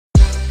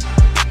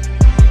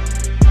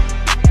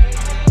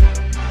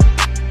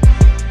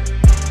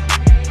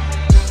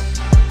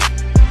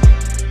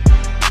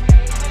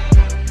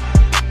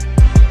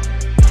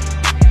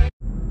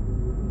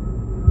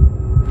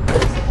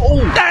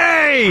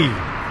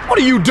What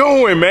are you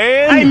doing,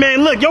 man? Hey,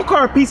 man, look, your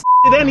car a piece of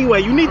shit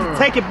anyway. You need to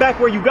take it back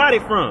where you got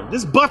it from.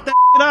 Just buff that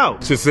shit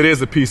out. Since it is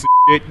a piece of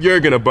shit, you're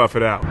gonna buff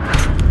it out.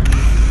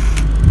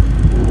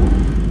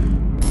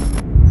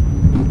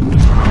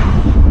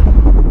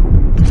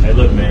 Hey,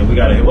 look, man, we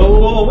gotta...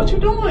 Whoa, what you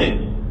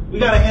doing? We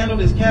gotta handle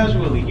this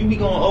casually. You be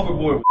going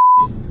overboard with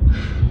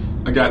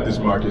shit. I got this,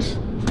 Marcus.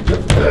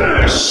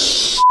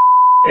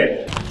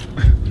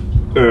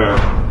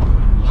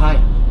 Hi,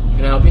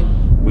 can I help you?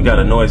 We got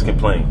a noise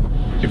complaint.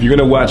 If you're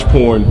gonna watch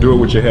porn, do it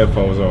with your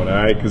headphones on,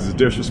 alright? Because it's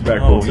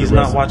disrespectful Oh, to he's the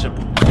not rest.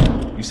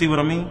 watching. You see what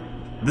I mean?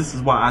 This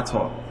is why I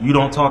talk. You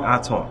don't talk, I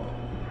talk.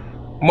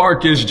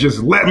 Marcus,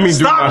 just let me do my shit.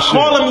 Stop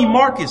calling me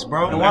Marcus,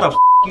 bro. And why the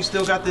you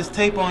still got this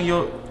tape on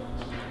your...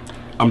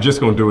 I'm just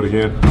gonna do it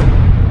again.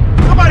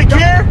 Nobody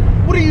care.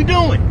 What are you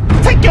doing?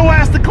 Take your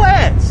ass to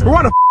class.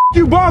 Why the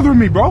you bothering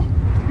me, bro?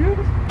 Chill.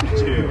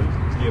 It's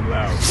getting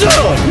loud. Shut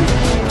up.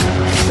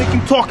 I think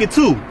you talking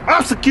too.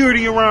 I'm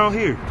security around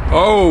here.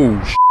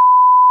 Oh,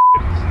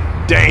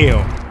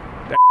 damn.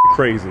 That's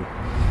crazy.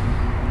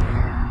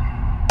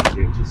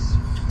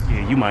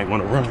 Yeah, you might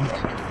want to run.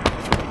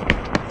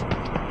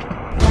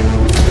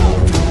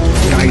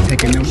 Now you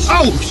taking them.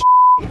 Oh!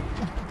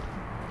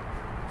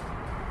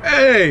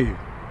 Hey!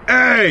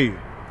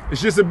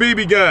 It's just a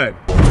BB gun.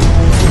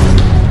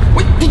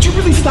 Wait, did you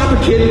really stop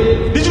a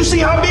kid? Did you see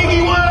how big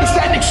he was? Is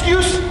that an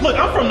excuse? Look,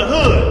 I'm from the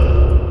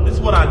hood. This is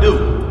what I do.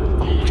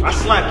 I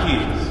slap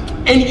kids.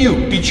 And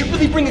you, did you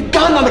really bring a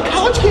gun on the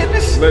college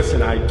campus?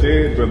 Listen, I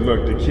did, but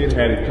look, the kid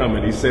had it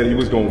coming. He said he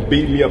was gonna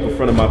beat me up in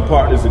front of my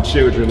partners and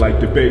children like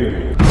the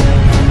baby.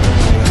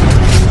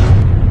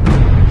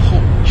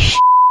 Holy shit,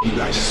 you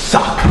guys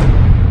suck.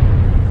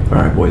 All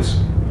right, boys.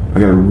 I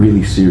got a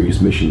really serious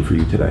mission for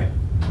you today.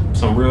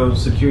 Some real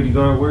security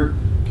guard work?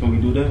 Can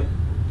we do that?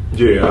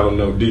 Yeah, I don't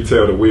know.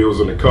 Detail the wheels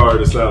on the car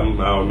or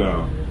something. I don't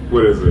know.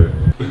 What is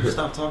it?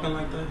 Stop talking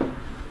like that.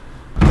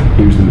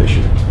 Here's the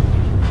mission.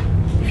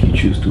 If you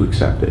choose to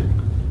accept it,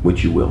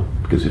 which you will,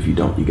 because if you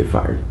don't, you get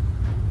fired.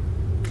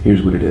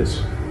 Here's what it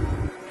is.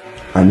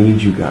 I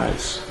need you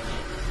guys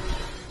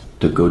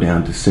to go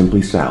down to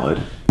Simply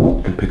Salad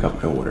and pick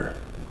up my order.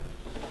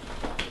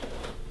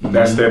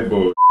 That's that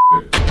bull.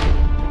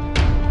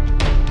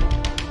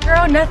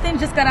 Girl, nothing,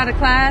 just got out of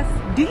class.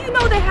 Do you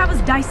know they have us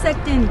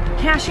dissecting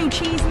cashew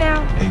cheese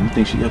now? Hey, you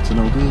think she up to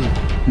no good?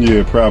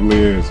 Yeah, it probably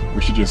is.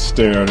 We should just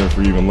stare at her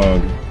for even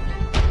longer.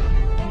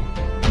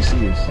 You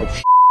serious?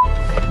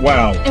 Oh,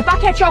 wow. If I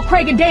catch y'all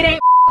Craig and Day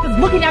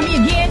looking at me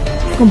again,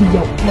 it's gonna be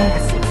your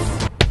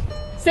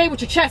asses. Say it with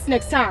your chest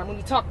next time when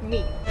you talk to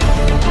me.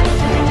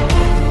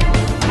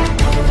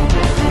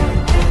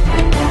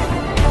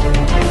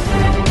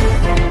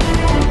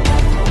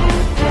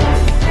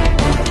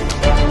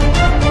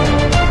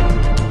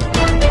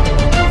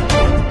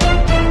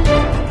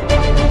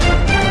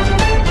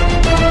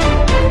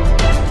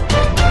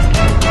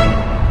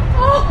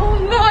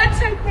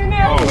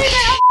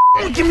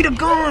 Give me the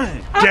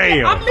gun.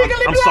 Damn. I'm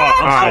legally blind.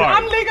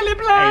 I'm legally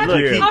blind. Hey,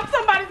 look, Yeah. I'm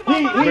somebody's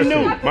mama. He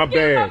knew. My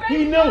bad.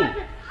 He knew.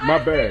 My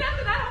bad.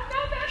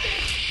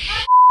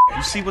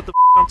 You see what the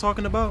I'm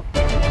talking about?